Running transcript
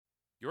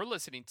You're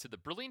listening to the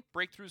Brilliant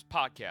Breakthroughs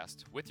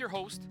Podcast with your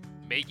host,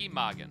 Maggie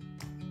Magen.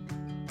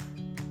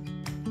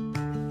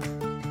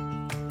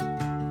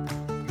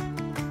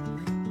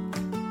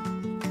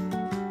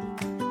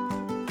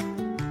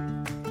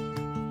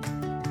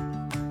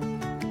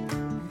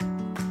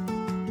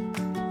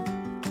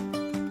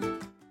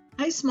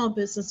 Hi, small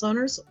business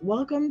owners.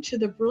 Welcome to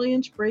the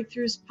Brilliant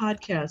Breakthroughs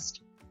Podcast,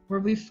 where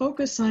we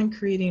focus on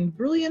creating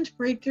brilliant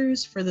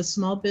breakthroughs for the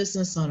small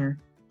business owner.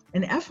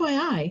 And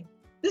FYI,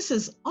 this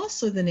is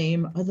also the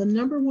name of the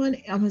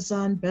 #1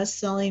 Amazon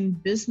best-selling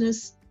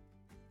business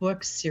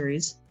book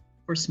series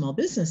for small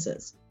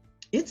businesses.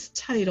 It's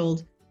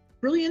titled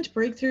Brilliant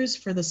Breakthroughs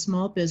for the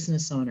Small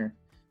Business Owner,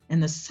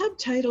 and the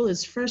subtitle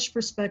is Fresh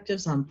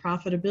Perspectives on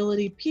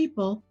Profitability,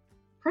 People,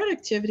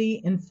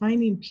 Productivity, and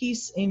Finding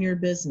Peace in Your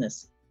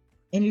Business.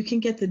 And you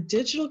can get the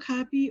digital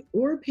copy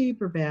or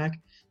paperback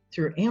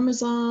through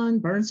Amazon,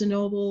 Barnes &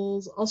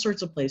 Nobles, all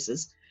sorts of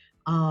places.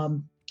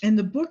 And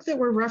the book that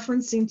we're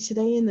referencing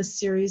today in the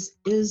series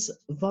is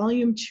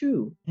Volume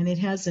 2, and it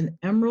has an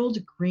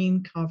emerald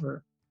green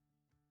cover.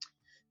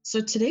 So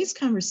today's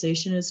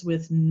conversation is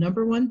with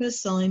 #1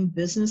 best-selling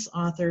business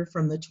author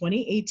from the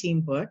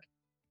 2018 book,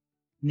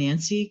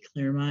 Nancy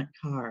Claremont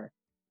Carr.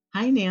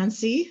 Hi,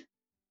 Nancy.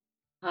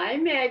 Hi,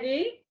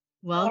 Maggie.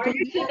 Welcome. How are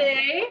you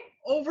today?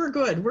 Oh, we're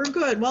good. We're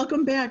good.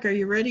 Welcome back. Are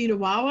you ready to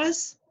wow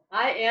us?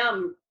 I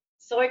am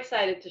so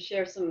excited to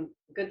share some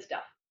good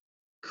stuff.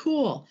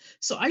 Cool.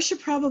 So I should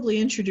probably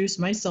introduce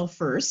myself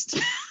first,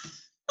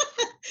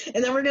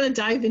 and then we're going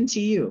to dive into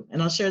you,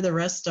 and I'll share the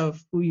rest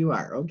of who you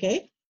are,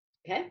 okay?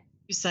 Okay.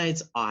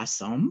 Besides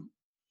awesome.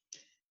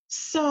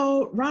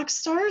 So rock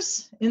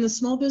stars in the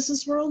small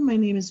business world, my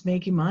name is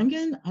Maggie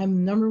Magen.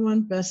 I'm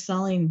 #1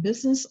 best-selling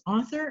business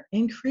author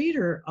and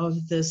creator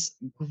of this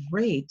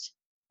great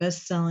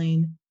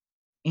best-selling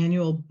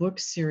annual book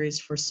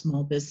series for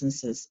small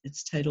businesses.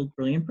 It's titled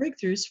Brilliant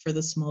Breakthroughs for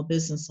the Small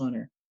Business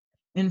Owner.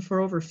 And for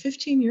over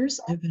 15 years,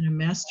 I've been a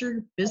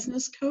master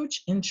business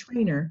coach and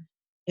trainer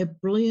at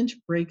Brilliant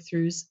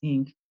Breakthroughs,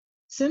 Inc.,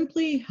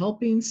 simply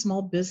helping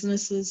small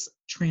businesses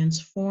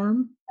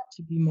transform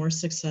to be more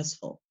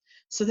successful.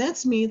 So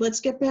that's me.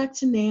 Let's get back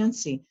to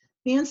Nancy.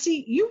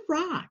 Nancy, you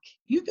rock.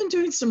 You've been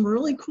doing some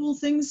really cool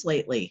things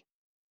lately.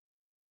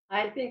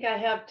 I think I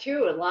have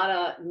too. A lot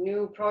of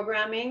new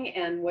programming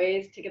and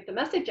ways to get the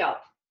message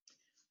out.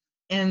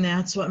 And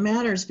that's what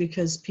matters,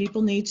 because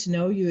people need to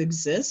know you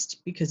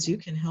exist, because you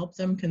can help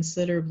them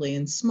considerably.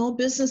 And small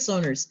business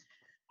owners,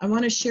 I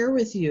want to share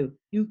with you,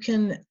 you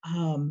can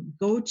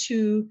go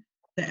to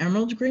the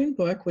Emerald Green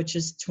book, which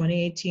is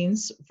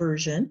 2018's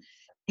version.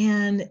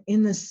 And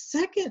in the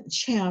second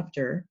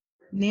chapter,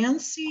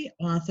 Nancy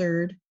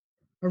authored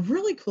a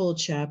really cool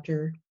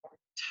chapter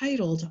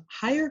titled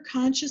Higher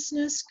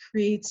Consciousness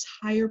Creates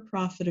Higher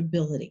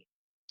Profitability.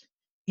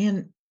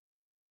 And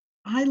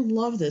I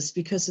love this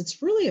because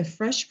it's really a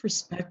fresh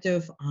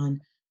perspective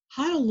on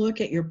how to look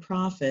at your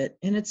profit,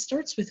 and it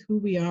starts with who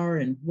we are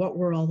and what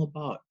we're all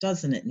about,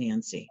 doesn't it,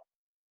 Nancy?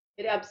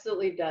 It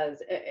absolutely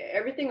does.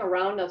 Everything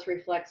around us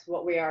reflects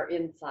what we are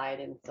inside,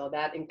 and so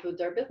that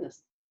includes our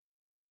business.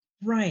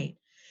 Right.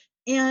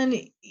 And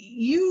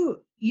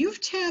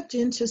you've tapped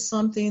into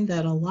something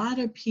that a lot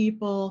of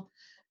people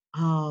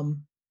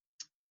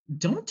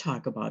don't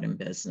talk about in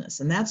business,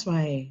 and that's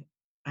why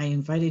I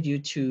invited you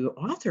to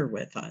author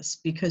with us,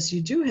 because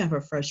you do have a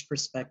fresh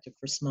perspective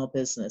for small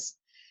business.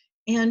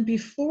 And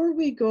before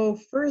we go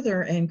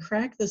further and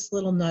crack this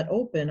little nut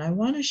open, I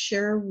want to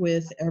share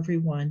with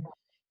everyone,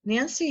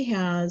 Nancy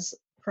has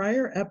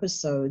prior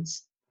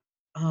episodes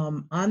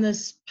on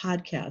this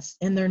podcast,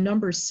 and they're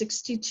numbers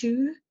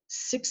 62,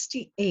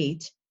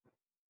 68,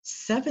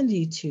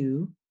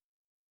 72,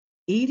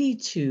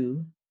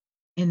 82,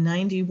 and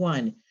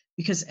 91.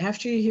 Because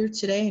after you hear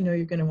today, I know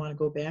you're going to want to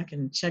go back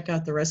and check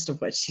out the rest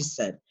of what she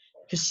said.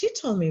 Because she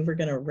told me we're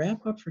going to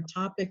wrap up her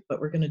topic, but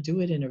we're going to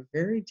do it in a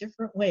very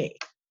different way.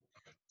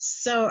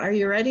 So are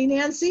you ready,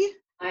 Nancy?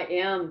 I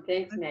am.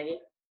 Thanks, Maggie.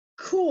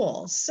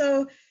 Cool.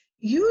 So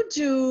you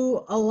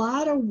do a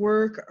lot of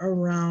work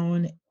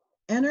around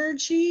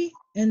energy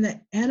and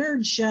the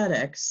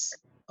energetics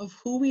of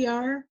who we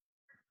are,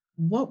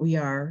 what we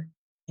are,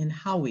 and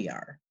how we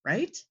are,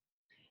 right?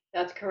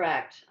 That's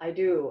correct. I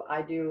do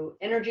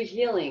energy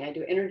healing. I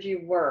do energy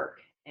work.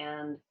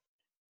 And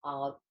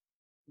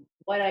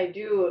what I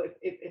do,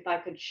 if I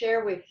could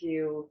share with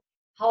you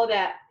how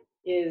that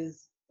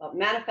is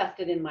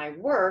manifested in my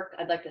work,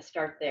 I'd like to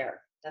start there.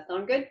 That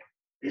sound good?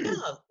 Yeah,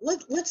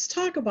 let's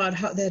talk about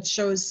how that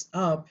shows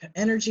up.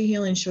 Energy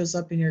healing shows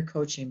up in your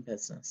coaching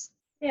business.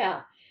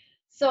 Yeah.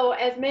 So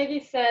as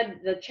Maggie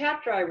said, the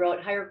chapter I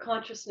wrote, Higher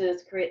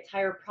Consciousness Creates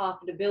Higher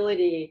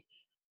Profitability,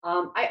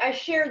 I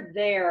shared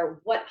there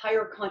what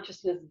higher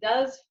consciousness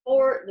does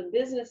for the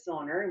business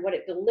owner and what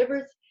it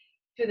delivers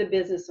to the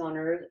business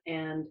owners.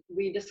 And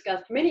we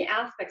discussed many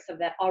aspects of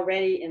that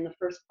already in the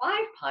first 5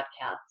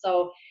 podcasts.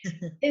 So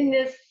in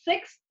this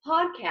 6th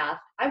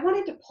podcast, I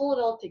wanted to pull it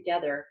all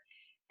together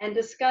and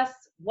discuss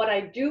what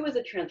I do as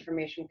a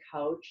transformation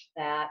coach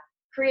that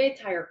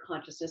creates higher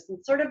consciousness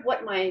and sort of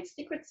what my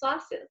secret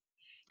sauce is.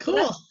 So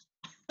Cool.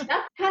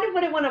 that's kind of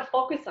what I want to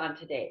focus on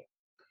today.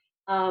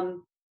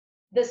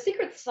 The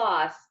secret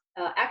sauce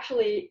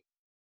actually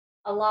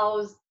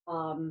allows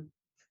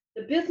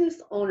the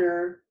business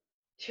owner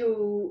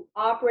to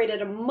operate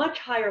at a much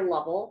higher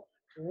level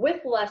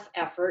with less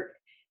effort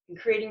and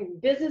creating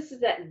businesses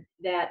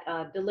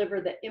that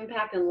deliver the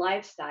impact and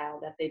lifestyle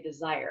that they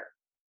desire.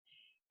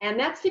 And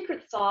that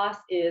secret sauce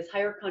is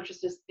higher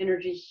consciousness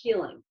energy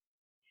healing.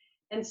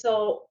 And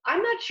so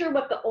I'm not sure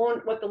what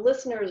the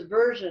listener's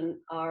version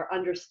or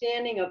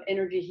understanding of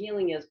energy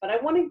healing is, but I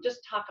want to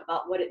just talk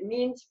about what it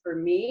means for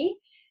me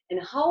and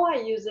how I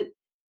use it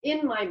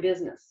in my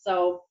business.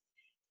 So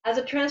as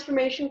a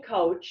transformation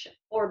coach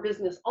for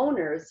business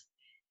owners,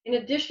 in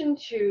addition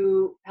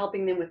to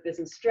helping them with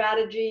business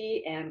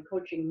strategy and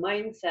coaching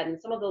mindset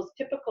and some of those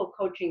typical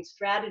coaching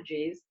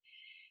strategies,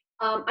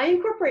 I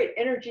incorporate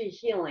energy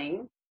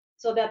healing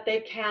so that they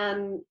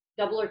can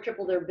double or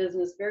triple their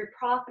business very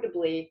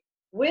profitably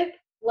with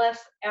less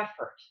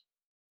effort.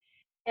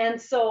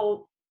 And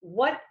so,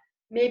 what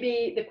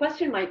maybe the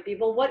question might be,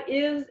 well, what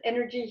is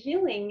energy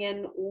healing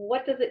and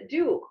what does it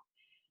do?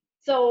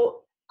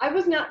 So, I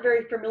was not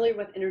very familiar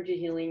with energy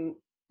healing,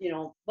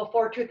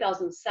 before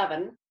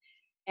 2007.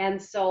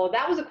 And so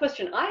that was a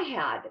question I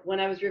had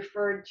when I was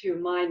referred to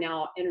my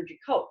now energy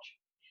coach.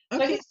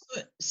 Okay,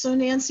 so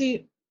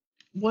Nancy,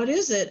 what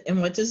is it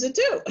and what does it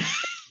do?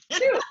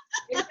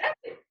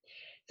 Exactly.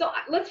 So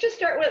let's just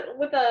start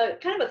with a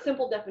kind of a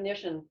simple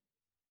definition.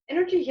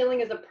 Energy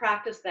healing is a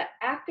practice that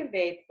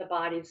activates the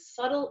body's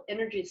subtle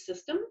energy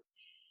system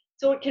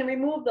so it can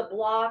remove the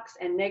blocks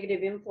and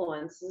negative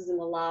influences and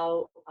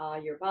allow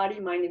your body,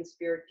 mind, and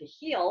spirit to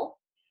heal,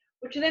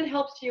 which then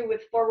helps you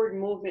with forward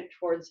movement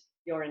towards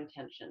your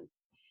intention.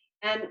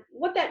 And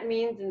what that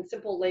means in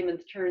simple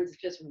layman's terms is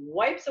just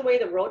wipes away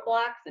the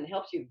roadblocks and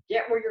helps you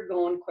get where you're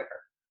going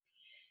quicker.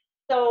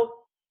 So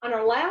on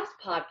our last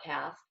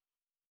podcast,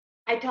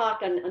 I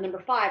talked on number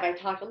 5, I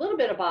talked a little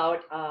bit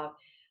about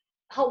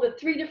how the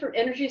 3 different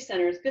energy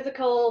centers,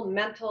 physical,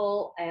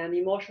 mental, and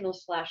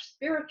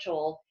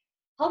emotional/spiritual,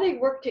 how they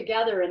work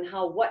together and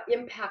how what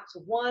impacts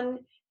one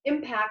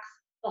impacts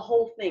the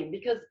whole thing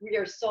because we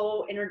are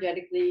so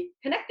energetically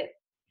connected.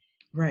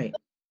 Right.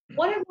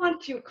 What I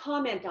want to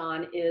comment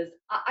on is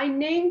I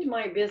named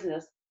my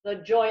business The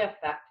Joy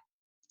Effect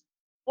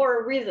for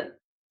a reason.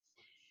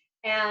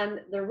 And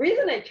the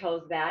reason I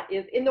chose that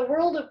is in the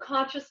world of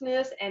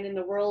consciousness and in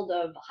the world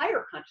of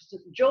higher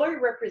consciousness, joy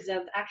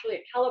represents actually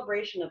a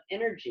calibration of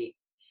energy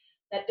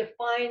that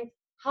defines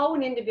how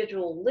an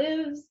individual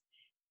lives,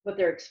 what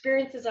their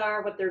experiences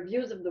are, what their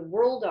views of the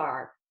world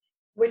are,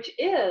 which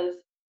is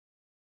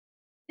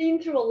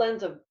seen through a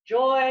lens of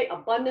joy,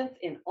 abundance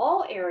in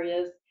all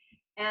areas,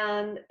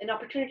 and an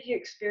opportunity to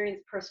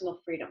experience personal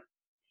freedom.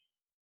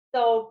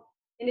 So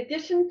in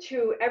addition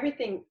to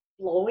everything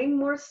flowing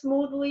more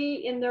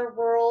smoothly in their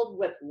world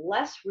with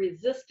less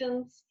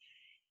resistance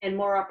and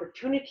more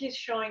opportunities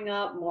showing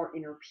up, more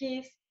inner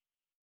peace,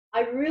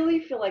 I really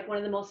feel like one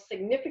of the most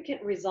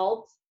significant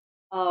results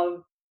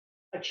of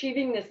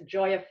achieving this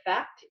joy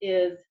effect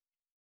is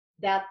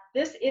that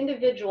this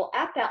individual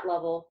at that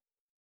level,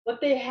 what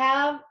they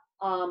have,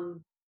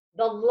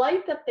 the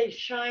light that they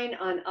shine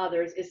on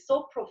others is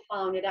so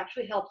profound, it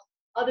actually helps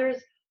others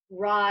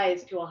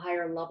rise to a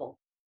higher level.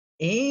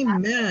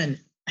 Amen.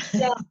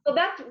 Yeah, so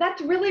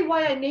that's really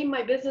why I named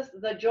my business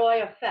The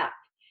Joy Effect.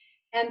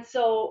 And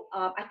so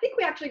I think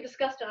we actually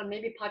discussed on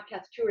maybe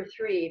podcast 2 or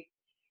 3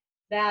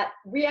 that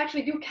we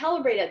actually do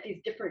calibrate at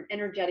these different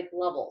energetic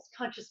levels,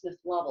 consciousness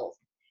levels.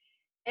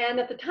 And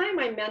at the time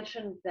I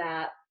mentioned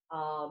that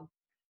the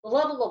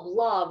level of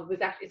love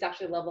is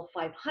actually level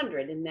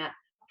 500, in that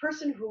a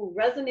person who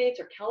resonates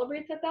or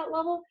calibrates at that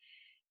level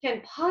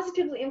can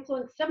positively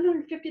influence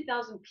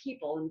 750,000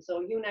 people. And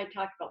so you and I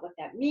talked about what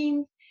that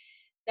means.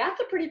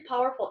 That's a pretty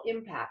powerful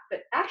impact,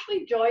 but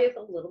actually joy is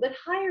a little bit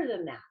higher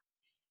than that.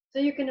 So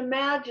you can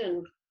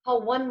imagine how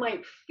one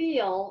might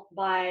feel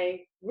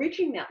by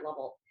reaching that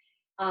level.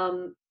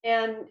 And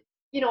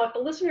if the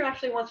listener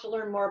actually wants to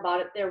learn more about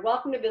it, they're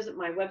welcome to visit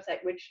my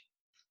website, which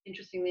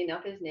interestingly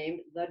enough is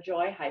named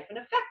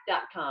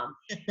thejoy-effect.com.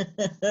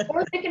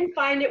 Or they can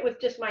find it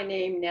with just my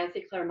name,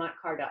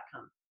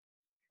 nancyclaremontcarr.com.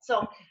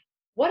 So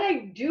what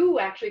I do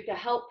actually to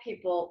help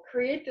people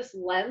create this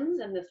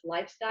lens and this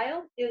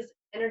lifestyle is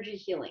energy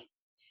healing.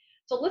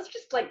 So let's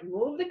just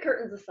move the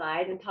curtains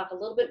aside and talk a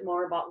little bit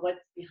more about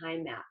what's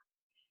behind that.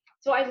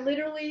 So I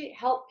literally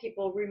help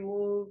people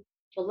remove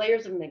the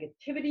layers of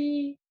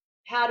negativity,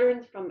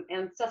 patterns from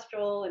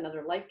ancestral and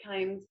other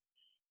lifetimes,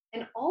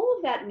 and all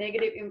of that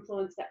negative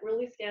influence that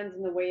really stands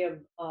in the way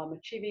of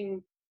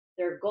achieving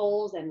their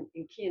goals and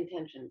key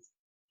intentions.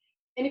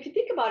 And if you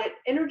think about it,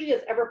 energy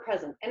is ever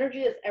present.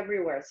 Energy is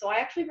everywhere. So I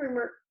actually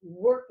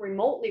work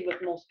remotely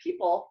with most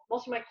people.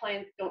 Most of my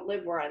clients don't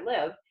live where I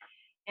live.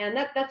 And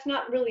that's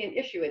not really an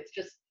issue. It's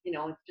just,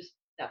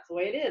 that's the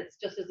way it is. It's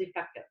just as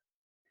effective.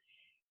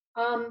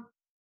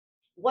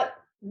 What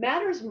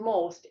matters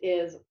most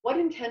is what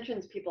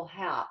intentions people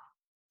have.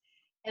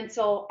 And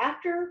so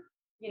after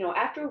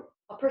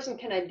a person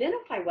can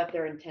identify what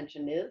their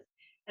intention is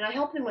and I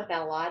help them with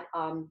that a lot.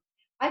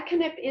 I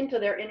connect into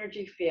their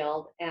energy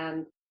field,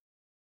 and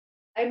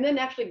I'm then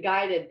actually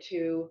guided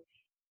to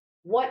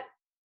what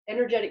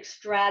energetic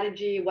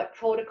strategy, what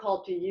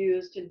protocol to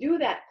use to do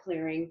that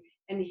clearing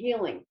and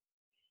healing.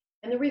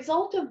 And the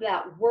result of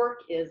that work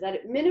is that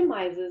it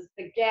minimizes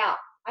the gap.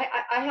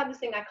 I have this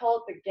thing, I call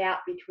it the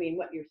gap between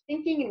what you're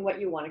thinking and what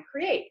you want to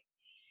create.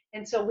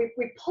 And so we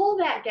pull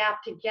that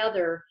gap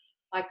together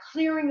by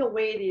clearing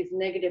away these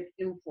negative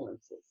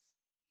influences.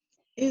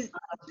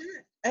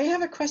 I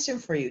have a question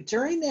for you.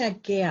 During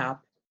that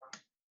gap,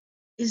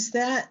 is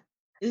that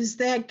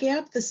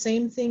gap the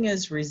same thing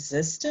as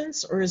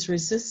resistance, or is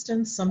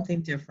resistance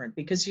something different?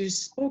 Because you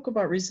spoke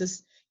about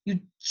you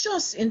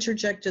just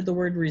interjected the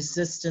word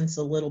resistance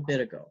a little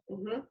bit ago.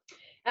 Mm-hmm.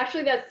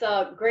 Actually, that's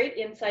a great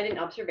insight and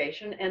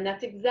observation, and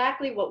that's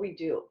exactly what we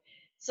do.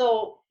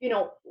 So,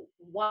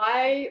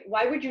 why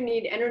would you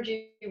need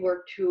energy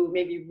work to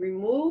maybe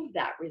remove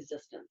that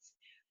resistance?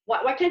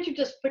 Why can't you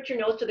just put your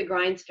nose to the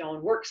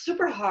grindstone, work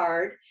super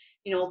hard,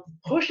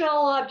 push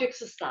all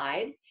objects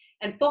aside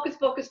and focus,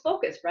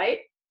 right?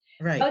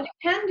 Right. Well, you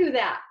can do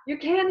that. You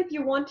can if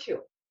you want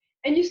to.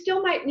 And you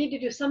still might need to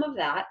do some of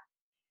that.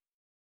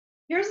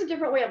 Here's a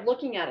different way of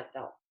looking at it,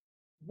 though.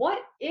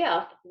 What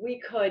if we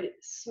could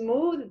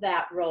smooth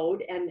that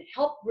road and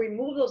help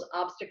remove those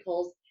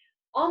obstacles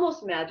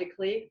almost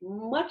magically,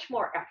 much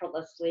more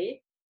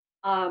effortlessly,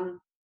 so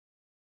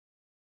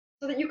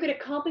that you could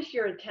accomplish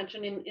your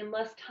intention in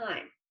less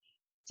time?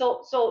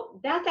 So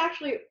that's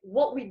actually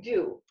what we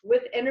do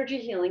with energy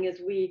healing,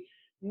 is we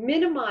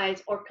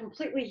minimize or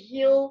completely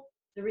heal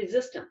the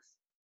resistance.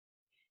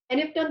 And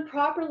if done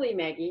properly,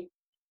 Maggie,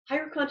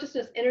 higher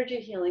consciousness energy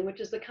healing, which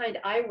is the kind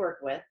I work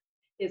with,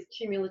 is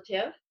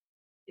cumulative,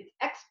 it's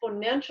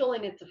exponential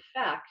in its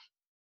effect,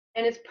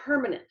 and it's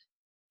permanent.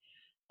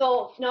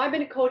 So now I've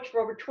been a coach for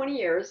over 20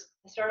 years.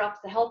 I started off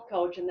as a health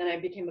coach, and then I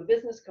became a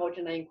business coach,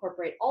 and I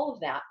incorporate all of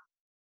that.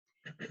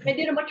 I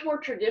did a much more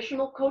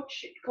traditional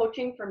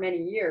coaching for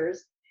many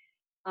years.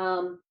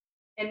 And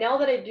now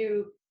that I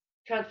do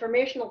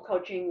transformational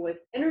coaching with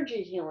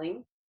energy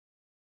healing,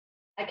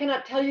 I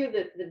cannot tell you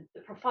the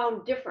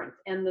profound difference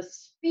and the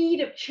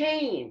speed of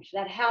change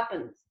that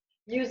happens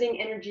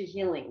using energy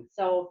healing.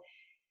 So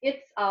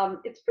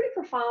it's pretty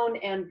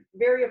profound and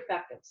very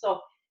effective. So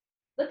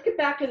let's get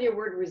back to the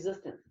word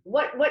resistance.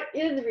 What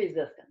is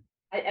resistance?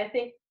 I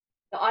think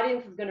the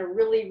audience is going to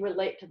really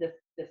relate to this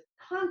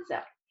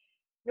concept.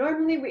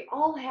 Normally, we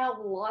all have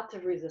lots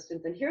of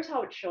resistance, and here's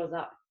how it shows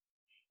up.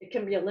 It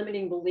can be a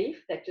limiting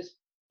belief that just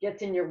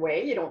gets in your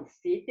way. You don't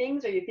see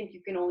things, or you think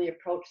you can only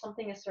approach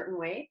something a certain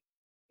way.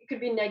 It could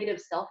be negative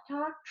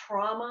self-talk,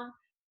 trauma.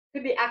 It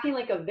could be acting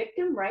like a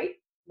victim, right?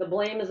 The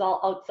blame is all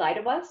outside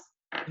of us.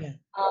 Yeah.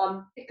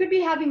 It could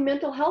be having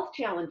mental health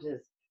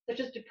challenges,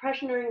 such as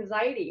depression or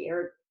anxiety,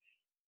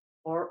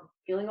 or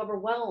feeling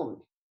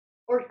overwhelmed.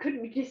 Or it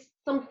could be just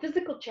some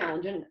physical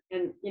challenge. And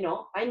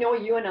I know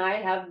you and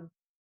I have,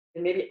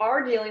 and maybe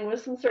are dealing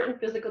with some certain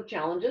physical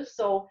challenges.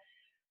 So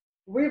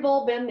we've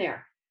all been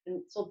there.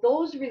 And so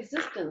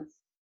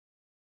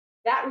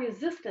that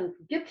resistance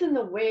gets in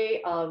the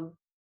way of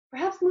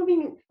perhaps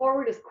moving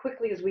forward as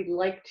quickly as we'd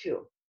like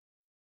to.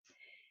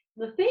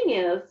 The thing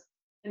is,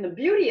 and the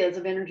beauty is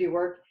of energy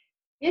work,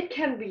 it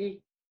can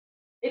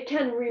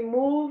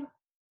remove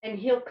and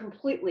heal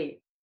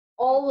completely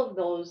all of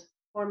those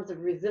forms of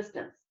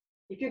resistance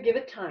if you give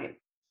it time.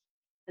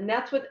 And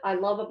that's what I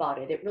love about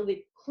it. It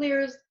really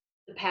clears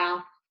the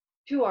path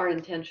to our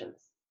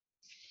intentions.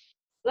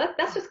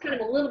 That's just kind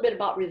of a little bit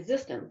about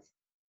resistance.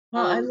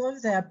 Well, I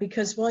love that,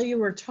 because while you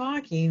were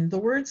talking, the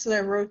words that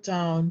I wrote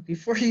down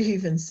before you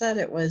even said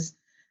it was,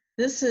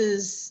 this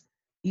is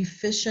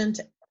efficient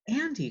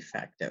and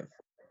effective.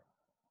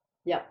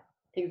 Yep,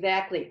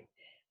 exactly.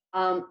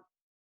 So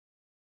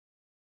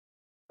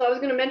I was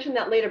going to mention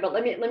that later, but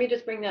let me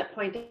just bring that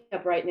point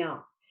up right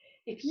now.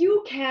 If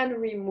you can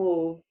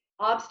remove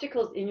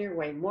obstacles in your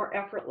way more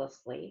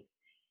effortlessly,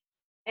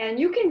 and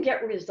you can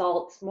get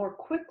results more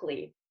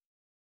quickly,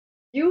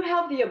 you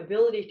have the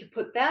ability to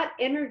put that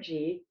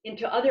energy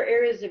into other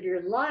areas of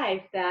your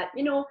life that,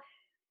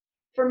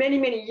 for many,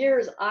 many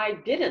years I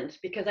didn't,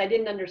 because I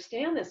didn't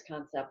understand this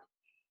concept.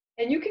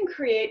 And you can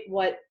create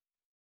what,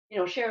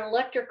 Sharon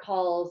Lechter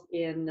calls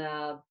in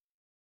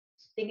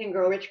Think and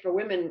Grow Rich for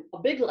Women, a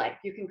big life.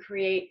 You can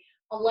create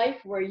a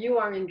life where you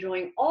are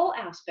enjoying all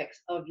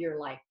aspects of your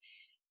life.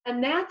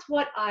 And that's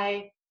really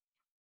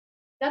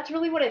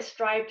what I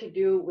strive to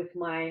do with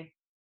my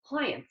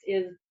clients,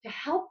 is to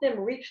help them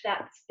reach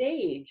that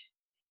stage,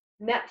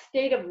 and that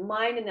state of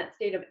mind and that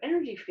state of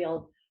energy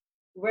field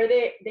where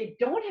they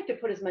don't have to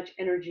put as much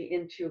energy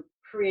into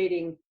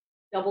creating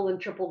double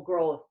and triple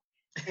growth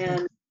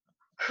and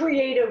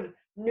creative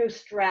new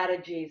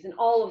strategies and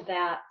all of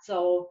that.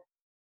 So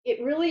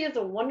it really is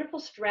a wonderful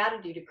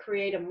strategy to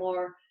create a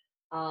more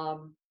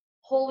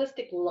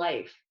holistic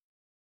life.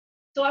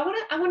 So I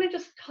want to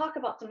just talk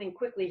about something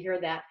quickly here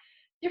that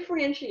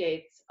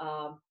differentiates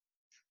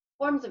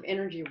forms of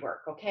energy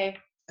work. Okay.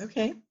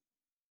 Okay.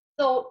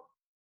 So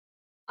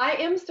I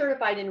am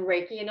certified in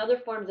Reiki and other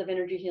forms of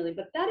energy healing,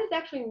 but that is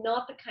actually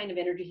not the kind of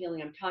energy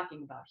healing I'm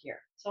talking about here.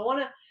 So I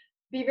want to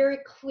be very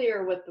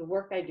clear with the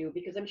work I do,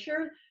 because I'm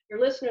sure your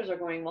listeners are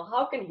going, well,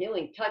 how can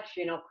healing touch,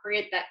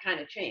 create that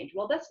kind of change?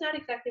 Well, that's not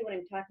exactly what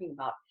I'm talking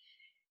about.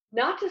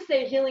 Not to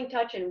say healing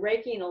touch and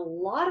Reiki and a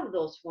lot of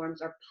those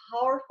forms are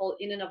powerful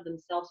in and of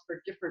themselves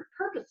for different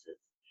purposes.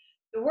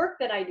 The work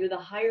that I do, the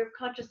higher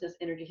consciousness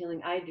energy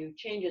healing I do,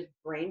 changes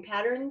brain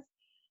patterns,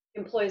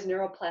 employs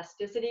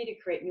neuroplasticity to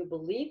create new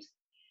beliefs,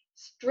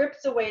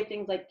 strips away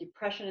things like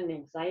depression and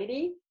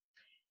anxiety,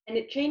 and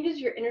it changes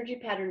your energy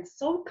patterns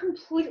so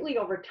completely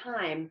over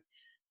time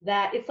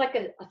that it's like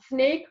a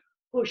snake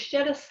who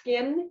shed a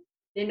skin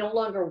they no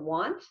longer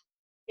want.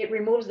 It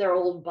removes their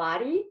old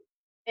body,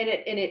 and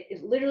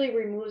it literally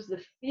removes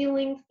the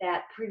feelings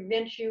that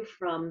prevent you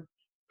from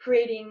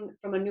creating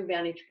from a new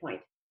vantage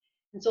point.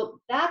 And so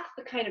that's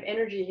the kind of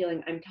energy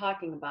healing I'm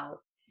talking about.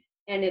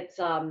 And it's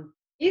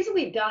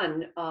easily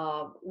done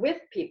with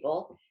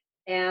people.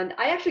 And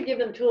I actually give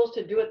them tools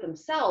to do it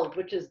themselves,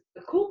 which is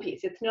the cool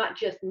piece. It's not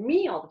just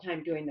me all the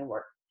time doing the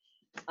work.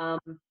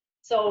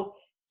 So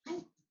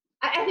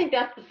I think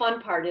that's the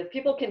fun part, is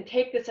people can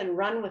take this and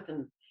run with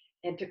them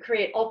and to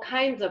create all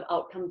kinds of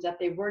outcomes that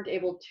they weren't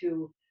able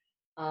to,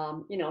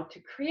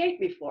 to create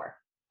before.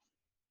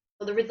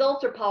 So the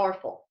results are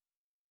powerful.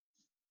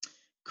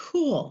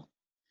 Cool.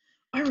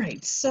 All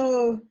right.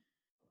 So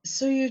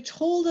you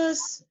told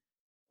us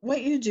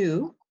what you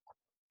do,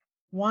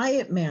 why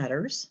it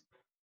matters,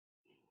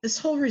 this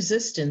whole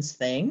resistance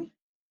thing,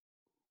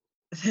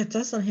 that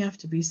doesn't have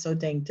to be so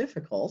dang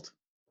difficult.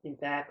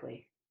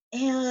 Exactly.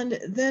 And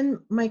then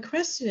my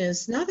question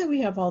is, now that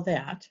we have all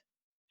that,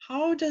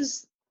 how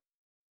does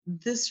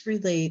this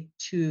relate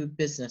to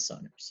business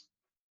owners?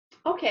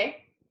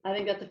 Okay, I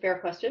think that's a fair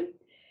question.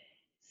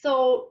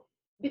 So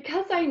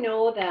because I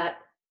know that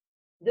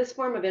this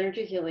form of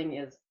energy healing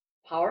is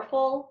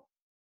powerful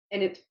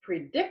and it's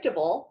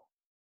predictable,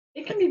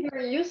 it can be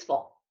very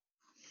useful.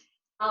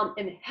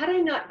 And had I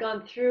not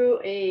gone through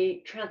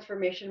a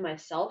transformation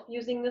myself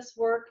using this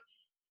work,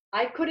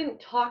 I couldn't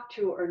talk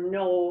to or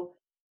know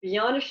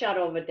beyond a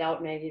shadow of a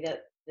doubt, Maggie,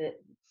 that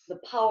the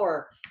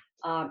power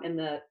and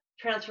the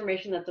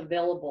transformation that's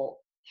available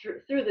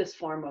through this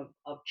form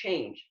of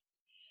change.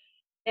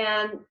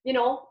 And,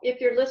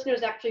 if your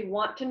listeners actually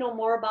want to know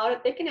more about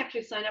it, they can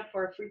actually sign up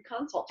for a free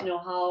consult to know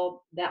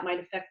how that might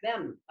affect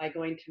them by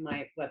going to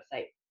my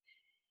website.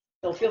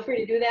 So feel free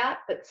to do that.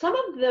 But some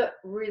of the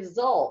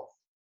results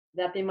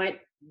that they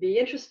might be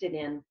interested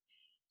in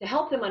to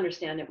help them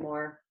understand it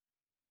more,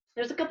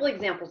 there's a couple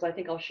examples I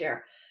think I'll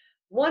share.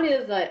 One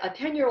is a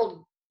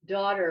 10-year-old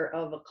daughter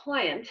of a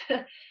client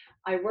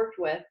I worked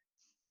with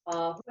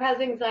who has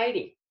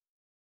anxiety.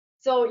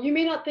 So you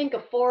may not think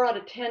a 4 out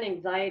of 10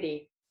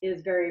 anxiety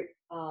is very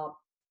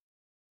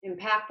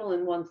impactful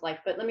in one's life,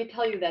 but let me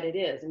tell you that it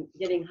is, and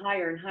getting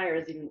higher and higher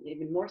is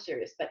even more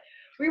serious. But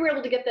we were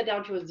able to get that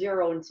down to a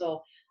 0, and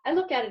so I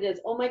look at it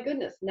as, oh my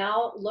goodness,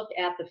 now look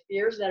at the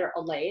fears that are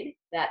allayed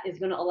that is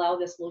going to allow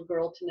this little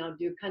girl to now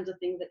do kinds of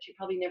things that she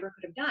probably never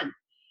could have done.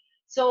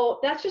 So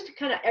that's just a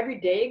kind of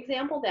everyday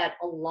example that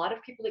a lot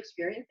of people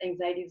experience.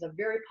 Anxiety is a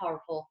very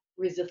powerful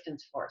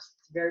resistance force.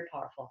 It's very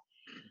powerful.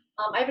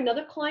 I have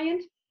another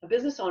client, a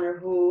business owner,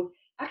 who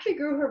actually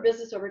grew her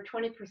business over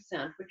 20%,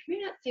 which may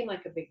not seem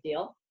like a big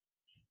deal,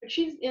 but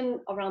she's in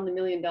around the $1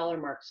 million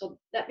mark. So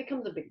that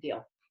becomes a big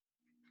deal.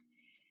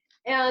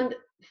 And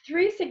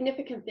 3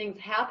 significant things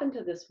happened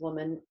to this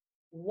woman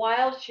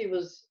while she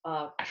was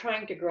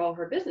trying to grow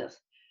her business.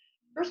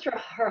 First,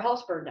 her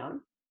house burned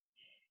down.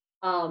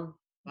 Wow.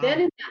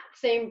 Then in that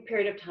same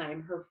period of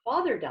time, her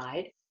father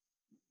died.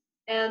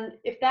 And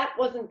if that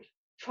wasn't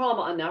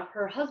trauma enough,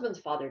 her husband's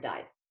father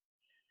died.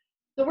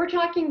 So we're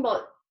talking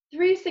about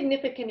 3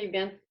 significant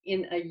events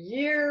in a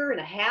year and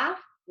a half,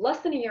 less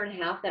than a year and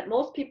a half, that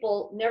most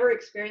people never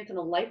experience in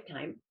a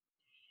lifetime,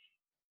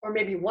 or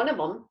maybe one of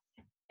them.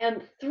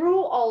 And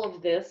through all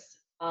of this,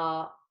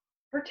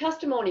 her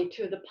testimony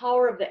to the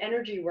power of the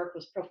energy work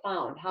was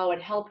profound, how it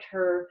helped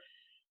her,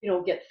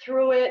 get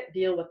through it,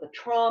 deal with the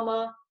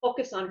trauma,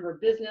 focus on her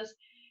business.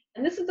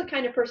 And this is the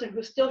kind of person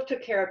who still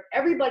took care of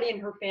everybody in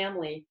her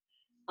family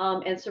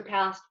and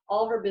surpassed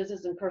all her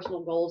business and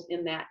personal goals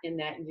in that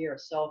year.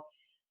 So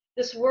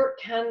this work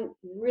can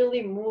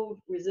really move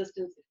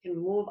resistance. It can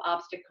move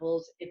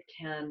obstacles. It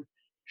can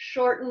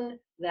shorten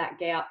that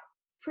gap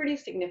pretty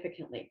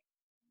significantly.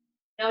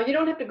 Now, you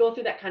don't have to go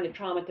through that kind of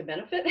trauma to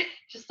benefit,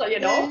 just so you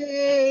know.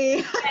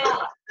 Yay! Yeah,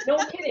 no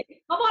kidding.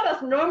 How about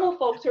us normal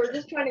folks who are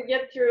just trying to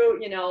get through,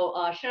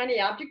 shiny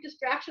object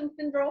distraction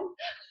syndrome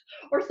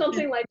or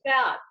something like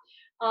that?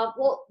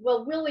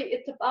 Well, really,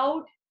 it's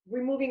about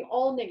removing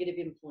all negative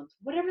influence,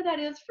 whatever that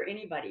is for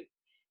anybody.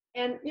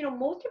 And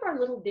most of our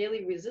little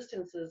daily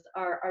resistances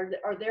are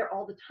there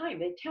all the time.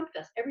 They tempt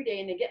us every day,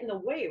 and they get in the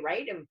way,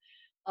 right,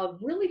 of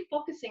really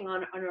focusing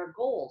on our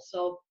goals.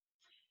 So,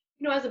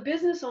 as a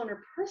business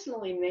owner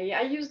personally, May,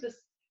 I use this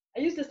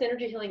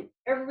energy healing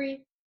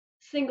every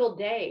single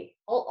day,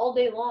 all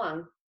day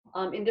long,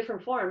 in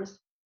different forms.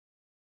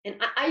 And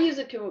I use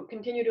it to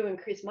continue to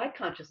increase my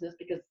consciousness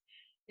because,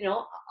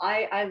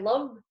 I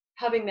love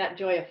having that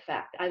joy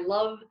effect. I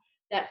love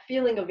that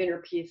feeling of inner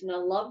peace, and I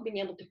love being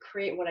able to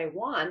create what I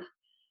want.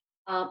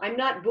 I'm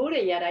not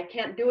Buddha yet. I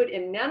can't do it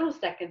in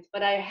nanoseconds,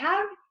 but I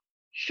have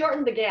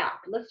shortened the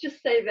gap. Let's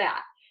just say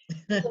that.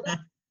 So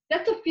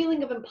that's a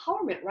feeling of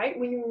empowerment, right?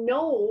 When you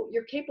know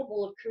you're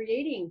capable of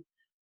creating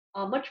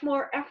much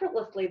more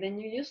effortlessly than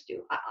you used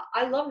to.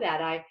 I love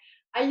that.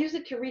 I use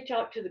it to reach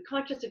out to the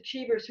conscious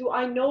achievers who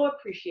I know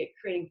appreciate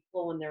creating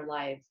flow in their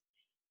lives.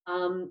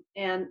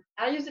 And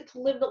I use it to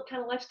live the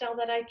kind of lifestyle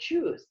that I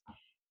choose.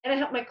 And I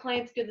help my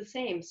clients do the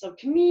same. So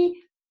to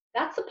me,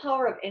 that's the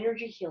power of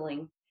energy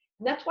healing.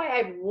 And that's why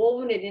I've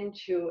woven it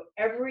into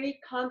every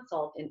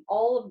consult and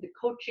all of the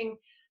coaching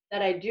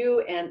that I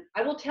do. And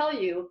I will tell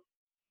you,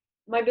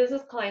 my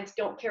business clients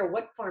don't care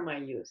what form I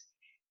use.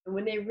 And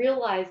when they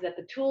realize that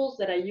the tools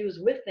that I use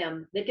with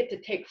them, they get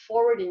to take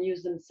forward and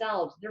use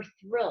themselves, they're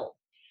thrilled.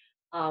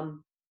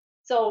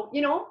 So,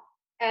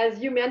 as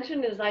you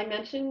mentioned, as I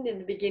mentioned in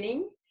the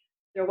beginning,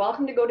 they're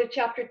welcome to go to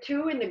chapter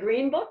 2 in the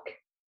Green Book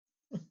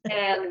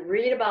and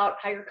read about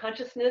higher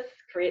consciousness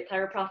creates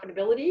higher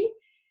profitability.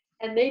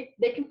 And they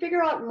can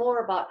figure out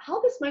more about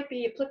how this might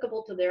be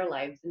applicable to their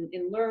lives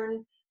and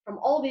learn from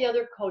all the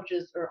other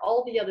coaches or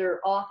all the other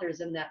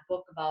authors in that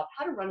book about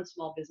how to run a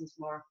small business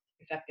more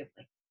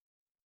effectively.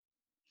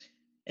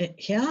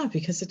 Yeah,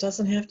 because it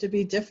doesn't have to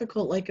be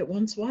difficult like it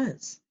once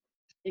was.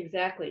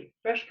 Exactly.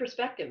 Fresh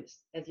perspectives,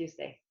 as you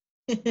say.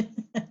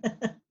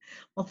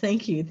 Well,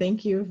 thank you.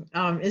 Thank you.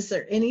 Is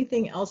there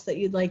anything else that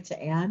you'd like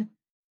to add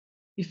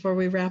before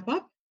we wrap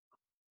up?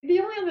 The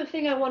only other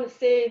thing I want to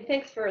say,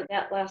 thanks for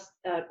that last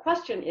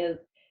question, is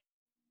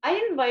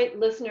I invite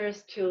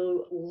listeners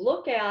to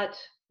look at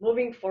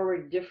moving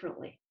forward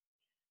differently.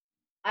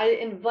 I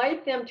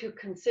invite them to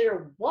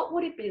consider what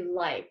would it be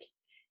like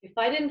if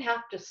I didn't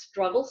have to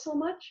struggle so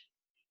much.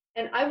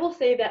 And I will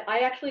say that I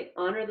actually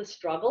honor the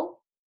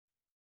struggle,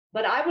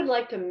 but I would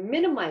like to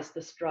minimize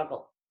the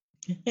struggle.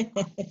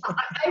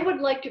 I would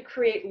like to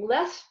create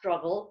less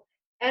struggle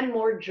and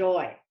more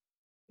joy.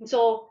 And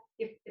so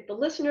if the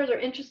listeners are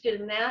interested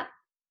in that,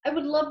 I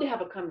would love to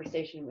have a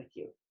conversation with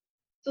you.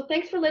 So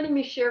thanks for letting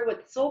me share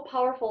what's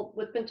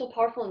been so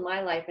powerful in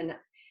my life, and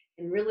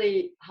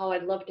really how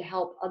I'd love to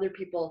help other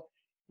people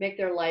make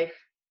their life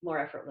more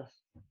effortless.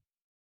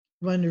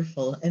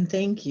 Wonderful. And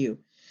thank you.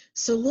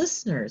 So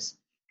listeners,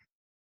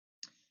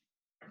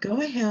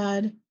 go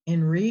ahead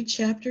and read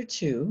chapter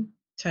 2,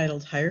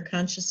 titled Higher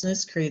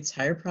Consciousness Creates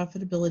Higher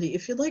Profitability,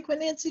 if you like what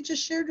Nancy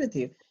just shared with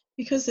you,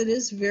 because it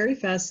is very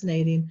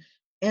fascinating.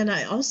 And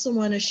I also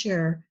want to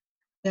share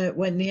that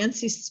what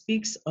Nancy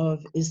speaks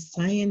of is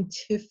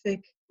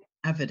scientific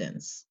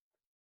evidence.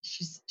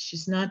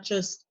 She's not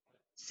just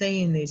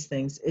saying these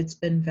things, it's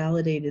been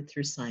validated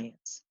through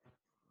science.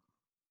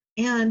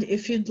 And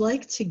if you'd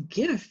like to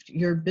gift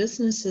your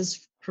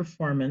business's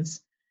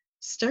performance,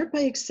 start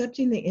by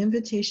accepting the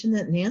invitation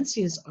that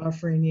Nancy is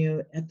offering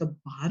you at the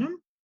bottom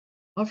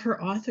of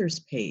her author's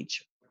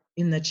page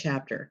in the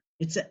chapter.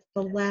 It's at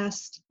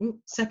the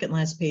second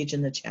last page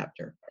in the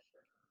chapter.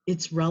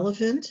 It's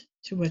relevant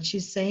to what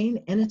she's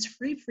saying, and it's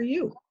free for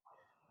you.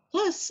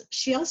 Plus,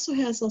 she also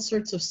has all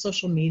sorts of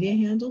social media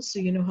handles, so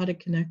you know how to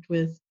connect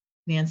with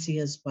Nancy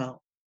as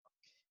well.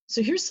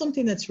 So here's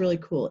something that's really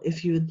cool.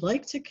 If you would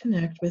like to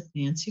connect with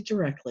Nancy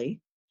directly,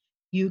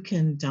 you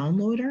can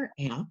download our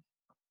app.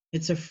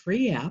 It's a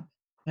free app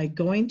by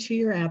going to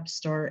your app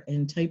store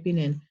and typing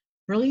in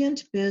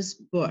Brilliant Biz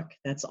Book.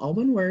 That's all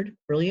one word,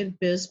 Brilliant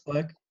Biz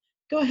Book.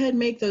 Go ahead and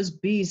make those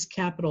B's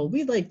capital.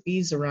 We like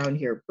B's around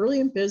here.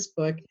 Brilliant Biz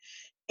Book.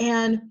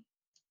 And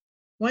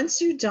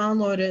once you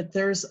download it,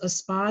 there's a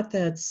spot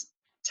that's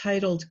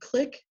titled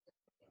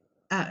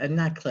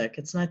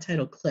it's not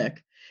titled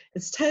Click.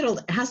 It's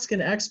titled Ask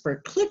an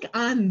Expert. Click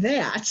on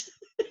that,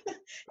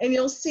 and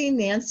you'll see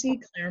Nancy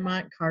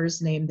Claremont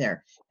Carr's name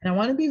there. And I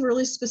want to be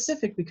really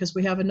specific because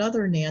we have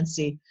another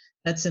Nancy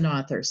that's an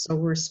author. So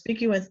we're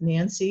speaking with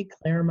Nancy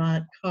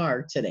Claremont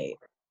Carr today.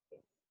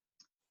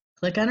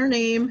 Click on her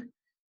name,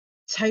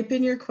 type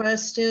in your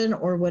question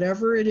or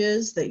whatever it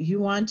is that you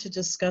want to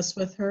discuss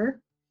with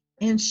her,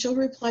 and she'll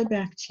reply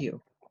back to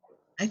you.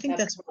 I think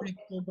that's a pretty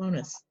cool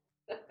bonus.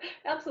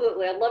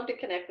 Absolutely. I'd love to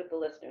connect with the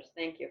listeners.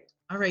 Thank you.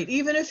 All right.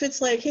 Even if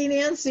it's like, hey,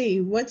 Nancy,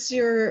 what's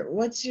your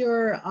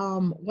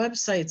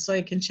website so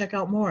I can check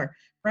out more,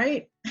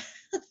 right?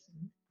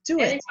 Do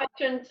it. Any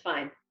questions?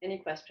 Fine. Any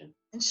question.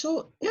 And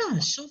she'll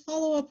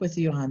follow up with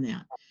you on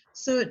that.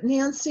 So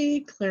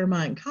Nancy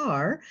Claremont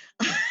Carr,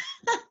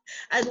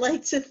 I'd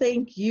like to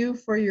thank you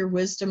for your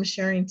wisdom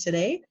sharing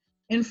today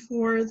and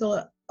for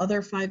the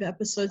other 5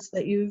 episodes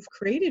that you've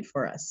created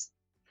for us.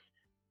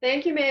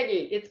 Thank you,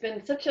 Maggie. It's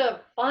been such a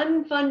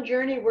fun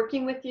journey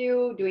working with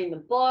you, doing the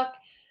book,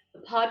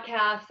 the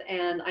podcast,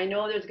 and I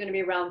know there's going to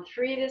be round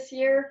 3 this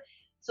year.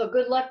 So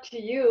good luck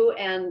to you,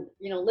 and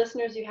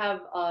listeners, you have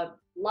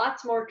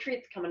lots more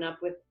treats coming up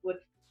with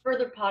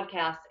further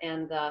podcasts.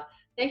 And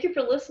thank you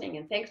for listening,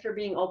 and thanks for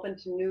being open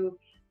to new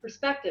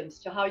perspectives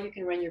to how you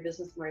can run your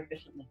business more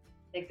efficiently.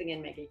 Thanks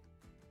again, Maggie.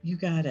 You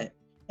got it.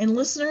 And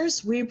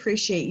listeners, we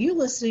appreciate you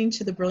listening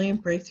to the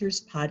Brilliant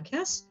Breakthroughs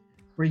podcast,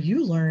 where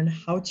you learn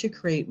how to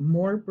create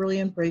more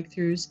brilliant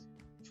breakthroughs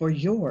for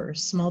your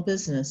small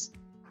business.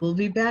 We'll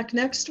be back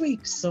next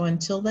week. So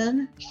until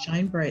then,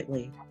 shine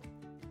brightly.